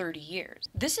for 30 years.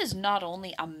 This is not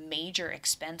only a major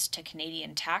expense to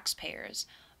Canadian taxpayers,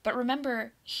 but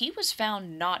remember, he was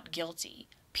found not guilty.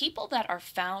 People that are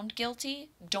found guilty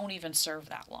don't even serve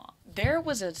that long. There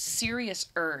was a serious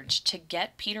urge to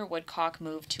get Peter Woodcock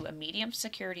moved to a medium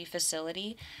security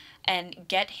facility and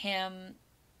get him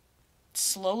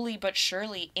slowly but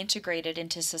surely integrated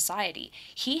into society.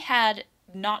 He had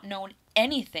not known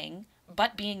anything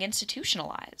but being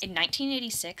institutionalized. In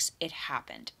 1986, it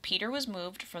happened. Peter was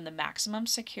moved from the maximum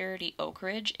security Oak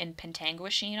Ridge in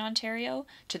Pentanguishene, Ontario,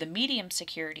 to the medium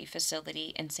security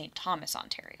facility in St. Thomas,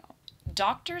 Ontario.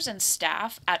 Doctors and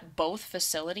staff at both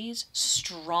facilities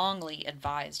strongly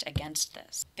advised against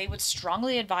this. They would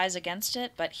strongly advise against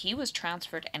it, but he was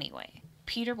transferred anyway.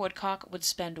 Peter Woodcock would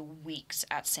spend weeks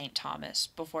at St. Thomas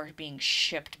before being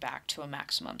shipped back to a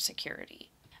maximum security.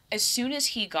 As soon as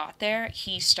he got there,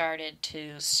 he started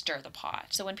to stir the pot.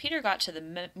 So when Peter got to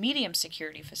the medium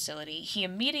security facility, he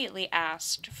immediately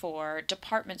asked for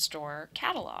department store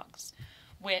catalogs,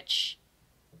 which,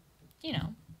 you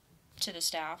know, to the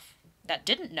staff that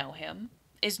didn't know him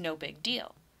is no big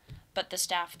deal. But the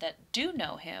staff that do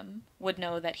know him would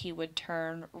know that he would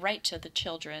turn right to the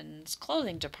children's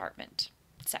clothing department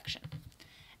section.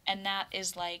 And that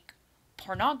is like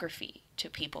pornography to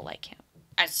people like him.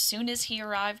 As soon as he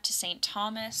arrived to St.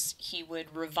 Thomas, he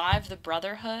would revive the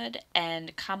Brotherhood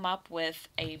and come up with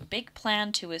a big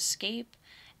plan to escape.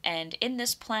 And in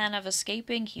this plan of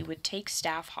escaping, he would take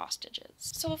staff hostages.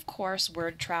 So of course,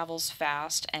 word travels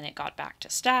fast, and it got back to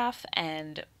staff,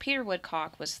 and Peter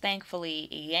Woodcock was thankfully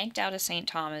yanked out of St.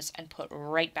 Thomas and put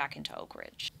right back into Oak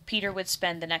Ridge. Peter would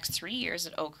spend the next 3 years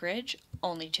at Oak Ridge,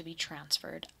 only to be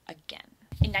transferred again.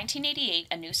 In 1988,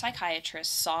 a new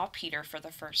psychiatrist saw Peter for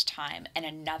the first time, and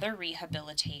another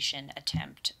rehabilitation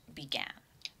attempt began.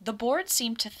 The board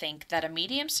seemed to think that a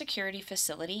medium security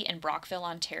facility in Brockville,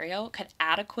 Ontario could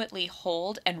adequately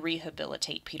hold and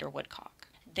rehabilitate Peter Woodcock.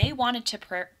 They wanted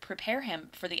to prepare him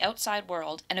for the outside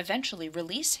world and eventually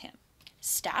release him.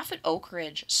 Staff at Oak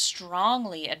Ridge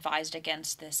strongly advised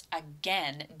against this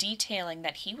again, detailing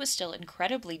that he was still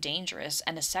incredibly dangerous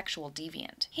and a sexual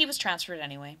deviant. He was transferred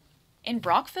anyway. In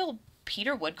Brockville,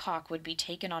 Peter Woodcock would be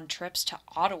taken on trips to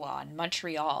Ottawa and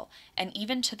Montreal, and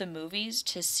even to the movies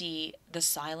to see The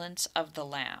Silence of the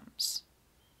Lambs.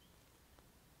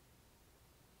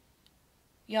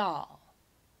 Y'all.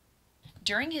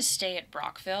 During his stay at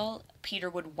Brockville, Peter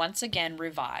would once again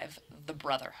revive the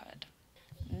Brotherhood.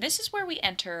 This is where we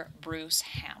enter Bruce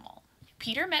Hamill.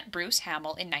 Peter met Bruce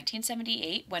Hamill in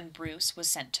 1978 when Bruce was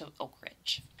sent to Oak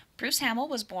Ridge. Bruce Hamill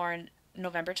was born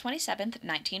November 27th,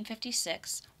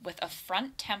 1956, with a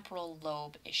front temporal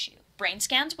lobe issue. Brain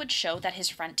scans would show that his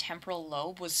front temporal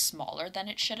lobe was smaller than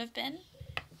it should have been.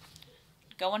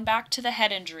 Going back to the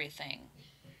head injury thing.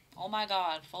 Oh my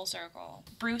god, full circle.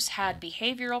 Bruce had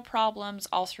behavioral problems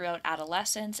all throughout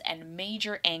adolescence and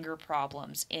major anger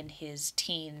problems in his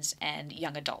teens and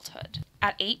young adulthood.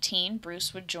 At 18,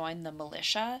 Bruce would join the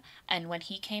militia, and when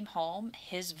he came home,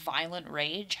 his violent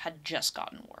rage had just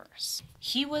gotten worse.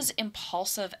 He was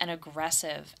impulsive and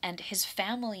aggressive, and his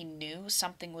family knew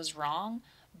something was wrong,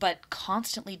 but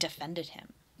constantly defended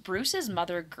him. Bruce's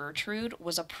mother, Gertrude,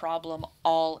 was a problem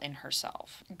all in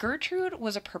herself. Gertrude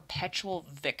was a perpetual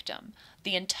victim.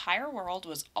 The entire world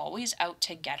was always out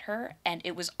to get her, and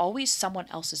it was always someone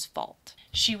else's fault.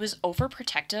 She was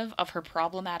overprotective of her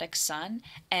problematic son,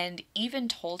 and even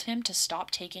told him to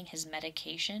stop taking his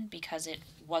medication because it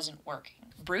wasn't working.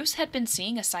 Bruce had been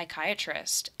seeing a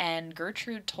psychiatrist, and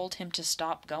Gertrude told him to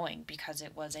stop going because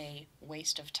it was a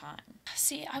waste of time.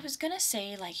 See, I was gonna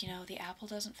say, like, you know, the apple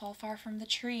doesn't fall far from the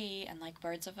tree, and like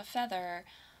birds of a feather,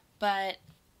 but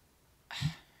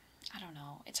I don't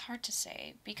know. It's hard to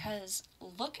say, because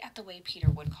look at the way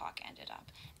Peter Woodcock ended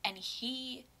up. And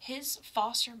his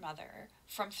foster mother,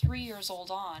 from 3 years old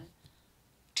on,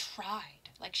 tried.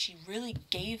 Like, she really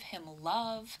gave him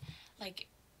love. Like,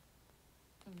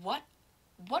 what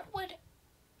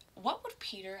would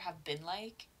Peter have been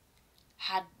like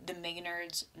had the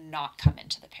Maynards not come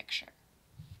into the picture?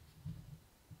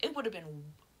 It would have been,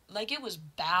 like, it was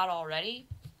bad already.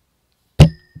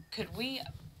 Could we?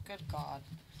 Good God.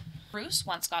 Bruce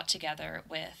once got together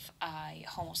with a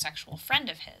homosexual friend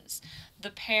of his. The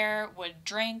pair would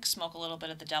drink, smoke a little bit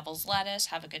of the devil's lettuce,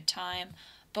 have a good time.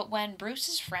 But when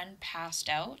Bruce's friend passed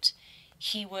out,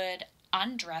 he would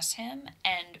undress him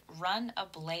and run a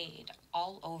blade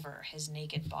all over his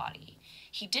naked body.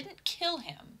 He didn't kill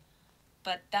him,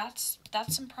 but that's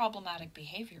some problematic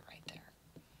behavior right there.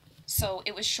 So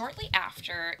it was shortly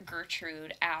after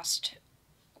Gertrude asked,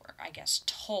 or I guess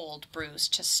told Bruce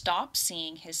to stop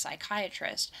seeing his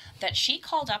psychiatrist, that she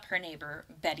called up her neighbor,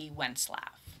 Betty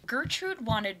Wentzlaff. Gertrude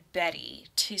wanted Betty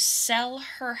to sell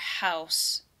her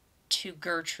house to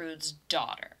Gertrude's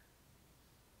daughter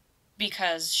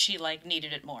because she, like,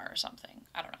 needed it more or something.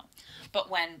 I don't know. But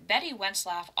when Betty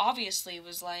Wentzlaff obviously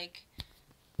was like,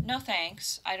 no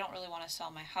thanks, I don't really want to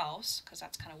sell my house, because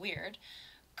that's kind of weird,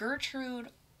 Gertrude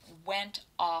went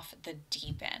off the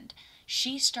deep end.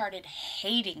 She started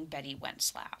hating Betty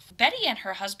Wentzlaff. Betty and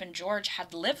her husband George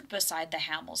had lived beside the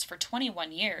Hamels for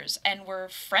 21 years and were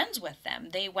friends with them.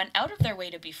 They went out of their way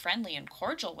to be friendly and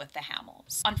cordial with the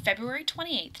Hamels. On February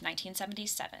 28th,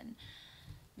 1977,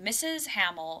 Mrs.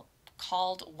 Hamel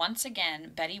called once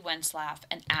again Betty Wentzlaff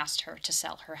and asked her to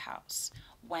sell her house.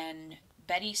 When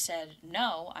Betty said,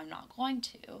 no, I'm not going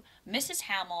to, Mrs.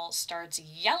 Hamel starts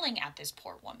yelling at this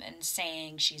poor woman,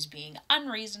 saying she's being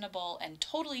unreasonable and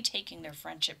totally taking their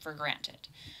friendship for granted.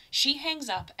 She hangs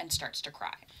up and starts to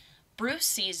cry. Bruce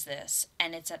sees this,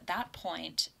 and it's at that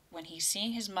point, when he's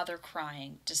seeing his mother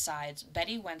crying, decides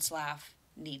Betty Wentzlaff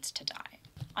needs to die.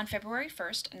 On February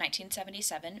 1st,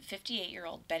 1977,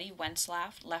 58-year-old Betty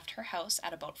Wentzlaff left her house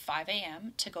at about 5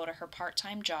 a.m. to go to her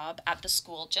part-time job at the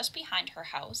school just behind her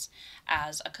house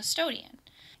as a custodian.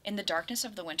 In the darkness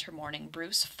of the winter morning,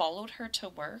 Bruce followed her to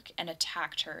work and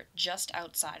attacked her just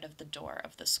outside of the door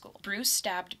of the school. Bruce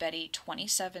stabbed Betty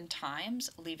 27 times,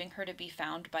 leaving her to be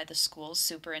found by the school's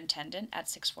superintendent at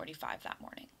 6:45 that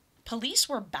morning. Police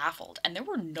were baffled, and there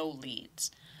were no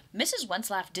leads. Mrs.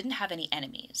 Wentzlaff didn't have any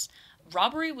enemies.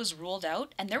 Robbery was ruled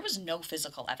out, and there was no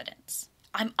physical evidence.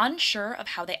 I'm unsure of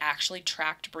how they actually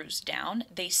tracked Bruce down.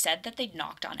 They said that they'd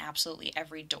knocked on absolutely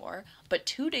every door, but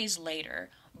 2 days later,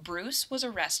 Bruce was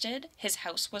arrested, his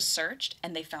house was searched,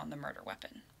 and they found the murder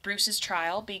weapon. Bruce's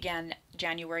trial began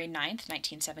January 9th,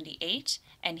 1978,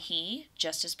 and he,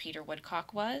 just as Peter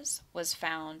Woodcock was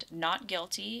found not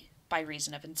guilty by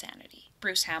reason of insanity.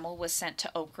 Bruce Hamel was sent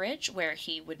to Oak Ridge, where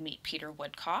he would meet Peter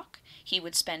Woodcock. He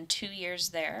would spend 2 years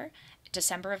there.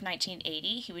 December of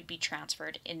 1980, he would be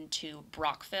transferred into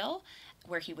Brockville,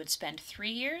 where he would spend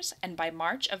 3 years, and by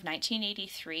March of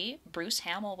 1983, Bruce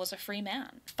Hamel was a free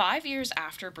man. 5 years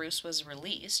after Bruce was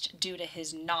released, due to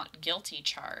his not guilty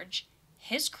charge,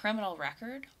 his criminal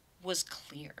record was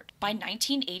cleared. By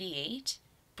 1988,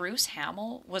 Bruce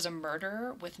Hamel was a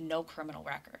murderer with no criminal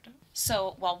record.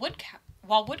 So while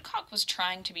Woodcock was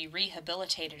trying to be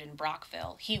rehabilitated in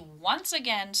Brockville, he once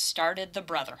again started the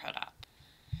Brotherhood up.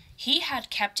 He had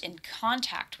kept in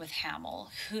contact with Hamel,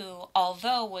 who,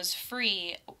 although was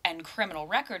free and criminal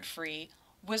record free,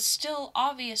 was still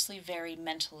obviously very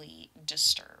mentally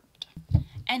disturbed.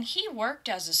 And he worked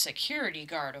as a security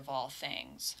guard of all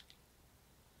things.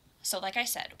 So like I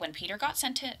said, when Peter got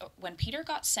sent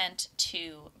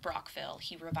to Brockville,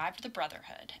 he revived the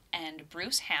Brotherhood, and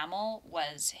Bruce Hamel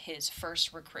was his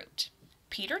first recruit.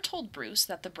 Peter told Bruce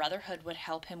that the Brotherhood would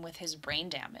help him with his brain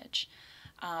damage.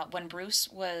 When Bruce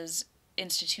was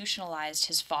institutionalized,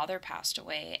 his father passed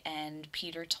away, and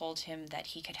Peter told him that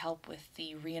he could help with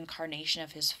the reincarnation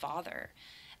of his father.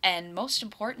 And most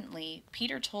importantly,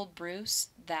 Peter told Bruce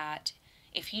that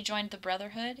if he joined the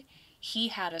Brotherhood, he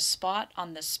had a spot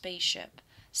on the spaceship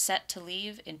set to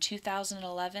leave in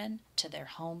 2011 to their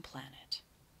home planet.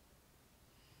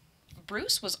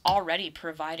 Bruce was already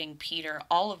providing Peter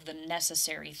all of the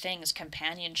necessary things: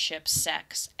 companionship,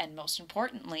 sex, and most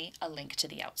importantly, a link to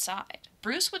the outside.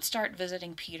 Bruce would start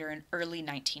visiting Peter in early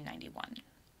 1991.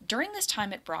 During this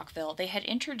time at Brockville, they had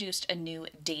introduced a new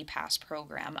day pass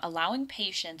program, allowing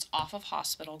patients off of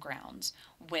hospital grounds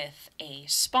with a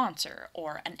sponsor,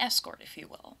 or an escort, if you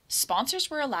will. Sponsors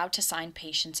were allowed to sign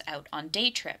patients out on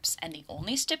day trips, and the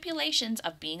only stipulations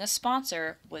of being a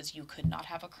sponsor was you could not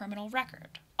have a criminal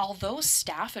record. Although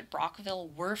staff at Brockville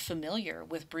were familiar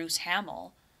with Bruce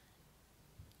Hamel,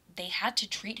 they had to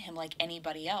treat him like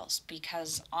anybody else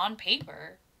because, on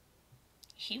paper,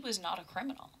 he was not a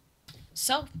criminal.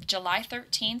 So, July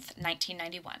 13th,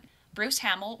 1991, Bruce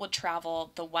Hamel would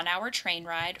travel the 1-hour train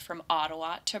ride from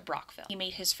Ottawa to Brockville. He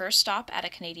made his first stop at a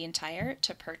Canadian Tire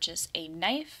to purchase a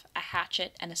knife, a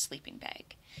hatchet, and a sleeping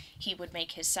bag. He would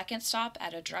make his second stop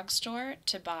at a drugstore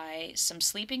to buy some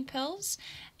sleeping pills,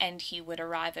 and he would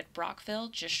arrive at Brockville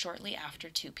just shortly after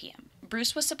 2 p.m.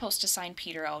 Bruce was supposed to sign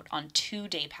Peter out on 2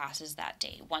 day passes that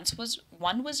day.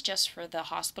 One was just for the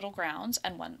hospital grounds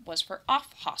and one was for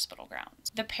off hospital grounds.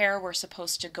 The pair were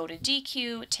supposed to go to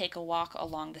DQ, take a walk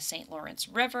along the St. Lawrence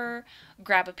River,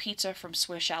 grab a pizza from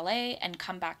Swiss Chalet, and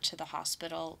come back to the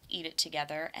hospital, eat it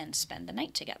together, and spend the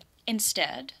night together.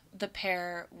 Instead, the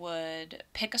pair would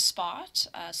pick a spot,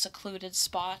 a secluded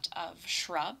spot of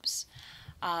shrubs.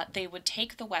 They would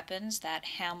take the weapons that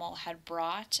Hamill had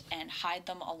brought and hide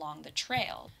them along the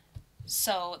trail.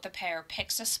 So the pair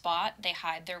picks a spot, they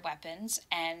hide their weapons,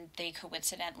 and they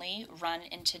coincidentally run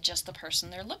into just the person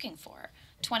they're looking for,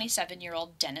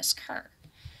 27-year-old Dennis Kerr.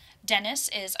 Dennis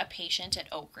is a patient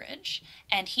at Oak Ridge,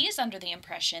 and he is under the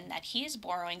impression that he is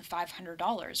borrowing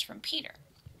 $500 from Peter.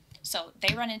 So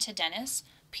they run into Dennis,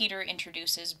 Peter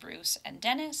introduces Bruce and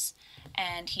Dennis,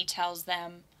 and he tells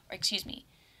them,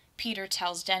 Peter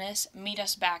tells Dennis, meet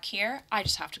us back here, I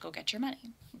just have to go get your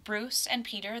money. Bruce and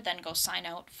Peter then go sign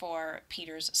out for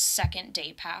Peter's 2nd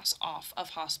day pass off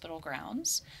of hospital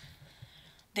grounds.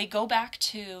 They go back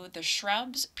to the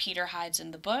shrubs, Peter hides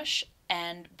in the bush,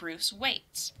 and Bruce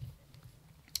waits.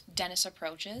 Dennis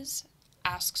approaches,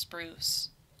 asks Bruce,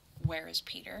 where is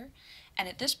Peter? And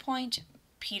at this point,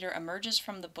 Peter emerges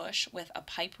from the bush with a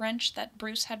pipe wrench that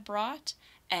Bruce had brought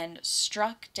and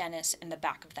struck Dennis in the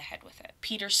back of the head with it.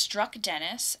 Peter struck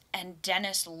Dennis, and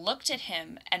Dennis looked at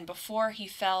him, and before he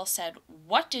fell said,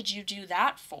 "What did you do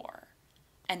that for?"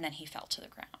 And then he fell to the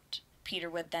ground. Peter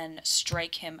would then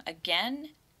strike him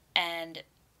again and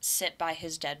sit by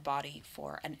his dead body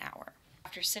for an hour.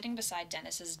 After sitting beside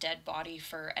Dennis's dead body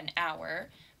for an hour,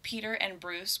 Peter and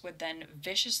Bruce would then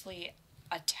viciously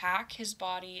attack his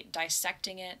body,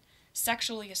 dissecting it,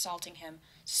 sexually assaulting him,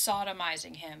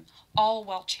 sodomizing him, all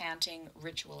while chanting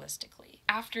ritualistically.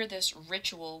 After this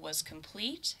ritual was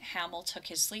complete, Hamill took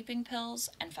his sleeping pills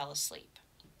and fell asleep.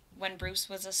 When Bruce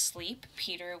was asleep,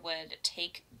 Peter would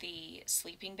take the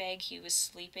sleeping bag he was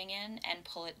sleeping in and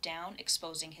pull it down,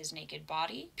 exposing his naked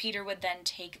body. Peter would then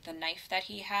take the knife that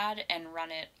he had and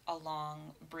run it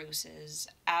along Bruce's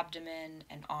abdomen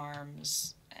and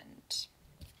arms and...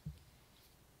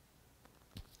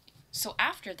 So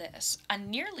after this, a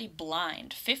nearly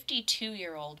blind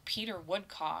 52-year-old Peter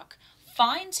Woodcock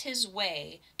finds his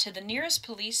way to the nearest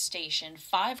police station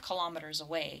 5 kilometers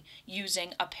away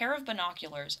using a pair of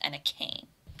binoculars and a cane.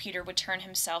 Peter would turn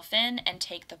himself in and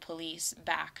take the police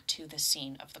back to the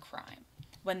scene of the crime.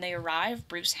 When they arrive,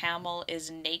 Bruce Hamill is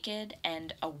naked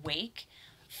and awake,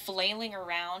 flailing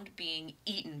around being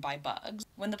eaten by bugs.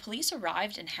 When the police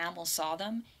arrived and Hamill saw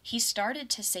them, he started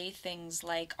to say things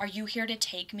like, "Are you here to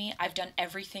take me? I've done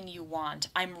everything you want.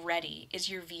 I'm ready. Is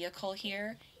your vehicle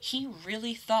here?" He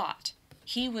really thought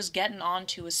he was getting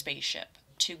onto a spaceship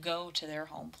to go to their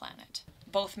home planet.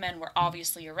 Both men were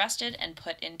obviously arrested and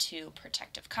put into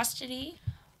protective custody.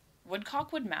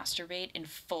 Woodcock would masturbate in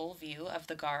full view of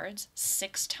the guards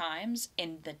 6 times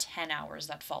in the 10 hours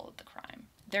that followed the crime.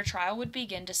 Their trial would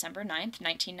begin December 9th,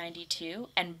 1992,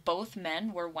 and both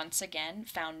men were once again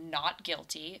found not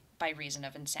guilty by reason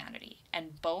of insanity,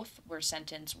 and both were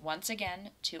sentenced once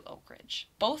again to Oak Ridge.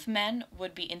 Both men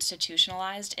would be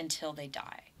institutionalized until they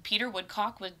die. Peter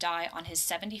Woodcock would die on his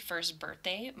 71st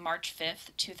birthday, March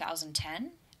 5th,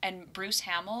 2010, and Bruce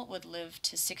Hamill would live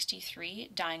to 63,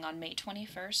 dying on May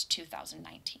 21st,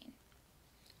 2019.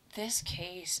 This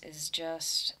case is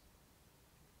just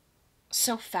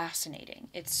so fascinating.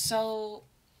 It's so...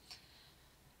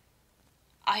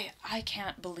 I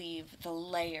can't believe the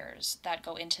layers that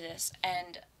go into this,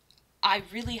 and I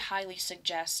really highly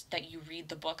suggest that you read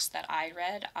the books that I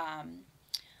read.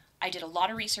 I did a lot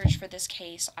of research for this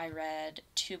case. I read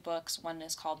 2 books. One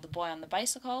is called The Boy on the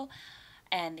Bicycle,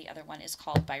 and the other one is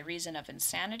called By Reason of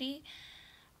Insanity.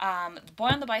 The Boy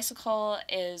on the Bicycle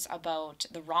is about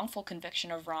the wrongful conviction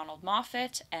of Ronald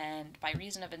Moffat, and By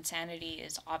Reason of Insanity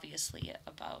is obviously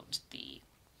about the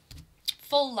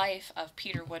full life of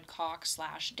Peter Woodcock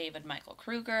 / David Michael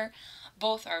Krueger.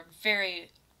 Both are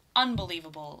very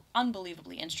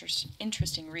unbelievably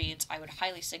interesting reads. I would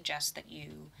highly suggest that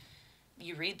you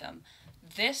read them.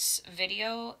 This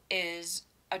video is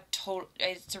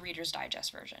it's a Reader's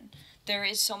Digest version. There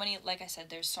is so many, like I said,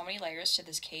 there's so many layers to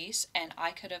this case, and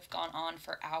I could have gone on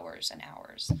for hours and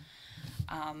hours.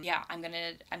 Yeah, I'm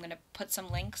gonna put some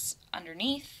links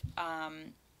underneath.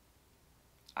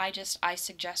 I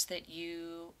suggest that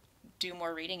you do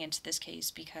more reading into this case,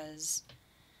 because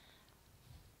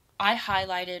I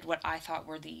highlighted what I thought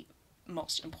were the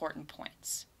most important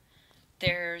points.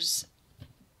 There's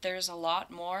a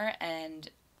lot more, and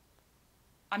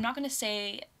I'm not going to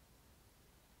say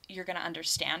you're going to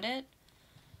understand it,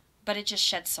 but it just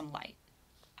sheds some light.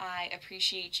 I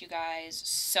appreciate you guys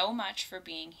so much for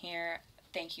being here.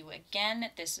 Thank you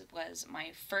again. This was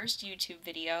my first YouTube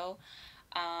video.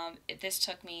 This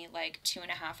took me like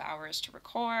 2.5 hours to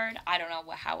record. I don't know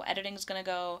how editing's gonna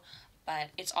go, but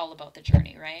it's all about the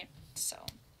journey, right? So,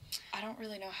 I don't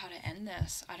really know how to end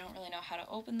this. I don't really know how to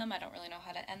open them. I don't really know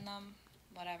how to end them.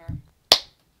 Whatever.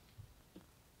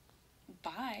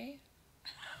 Bye.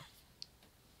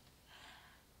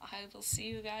 I will see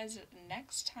you guys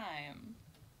next time.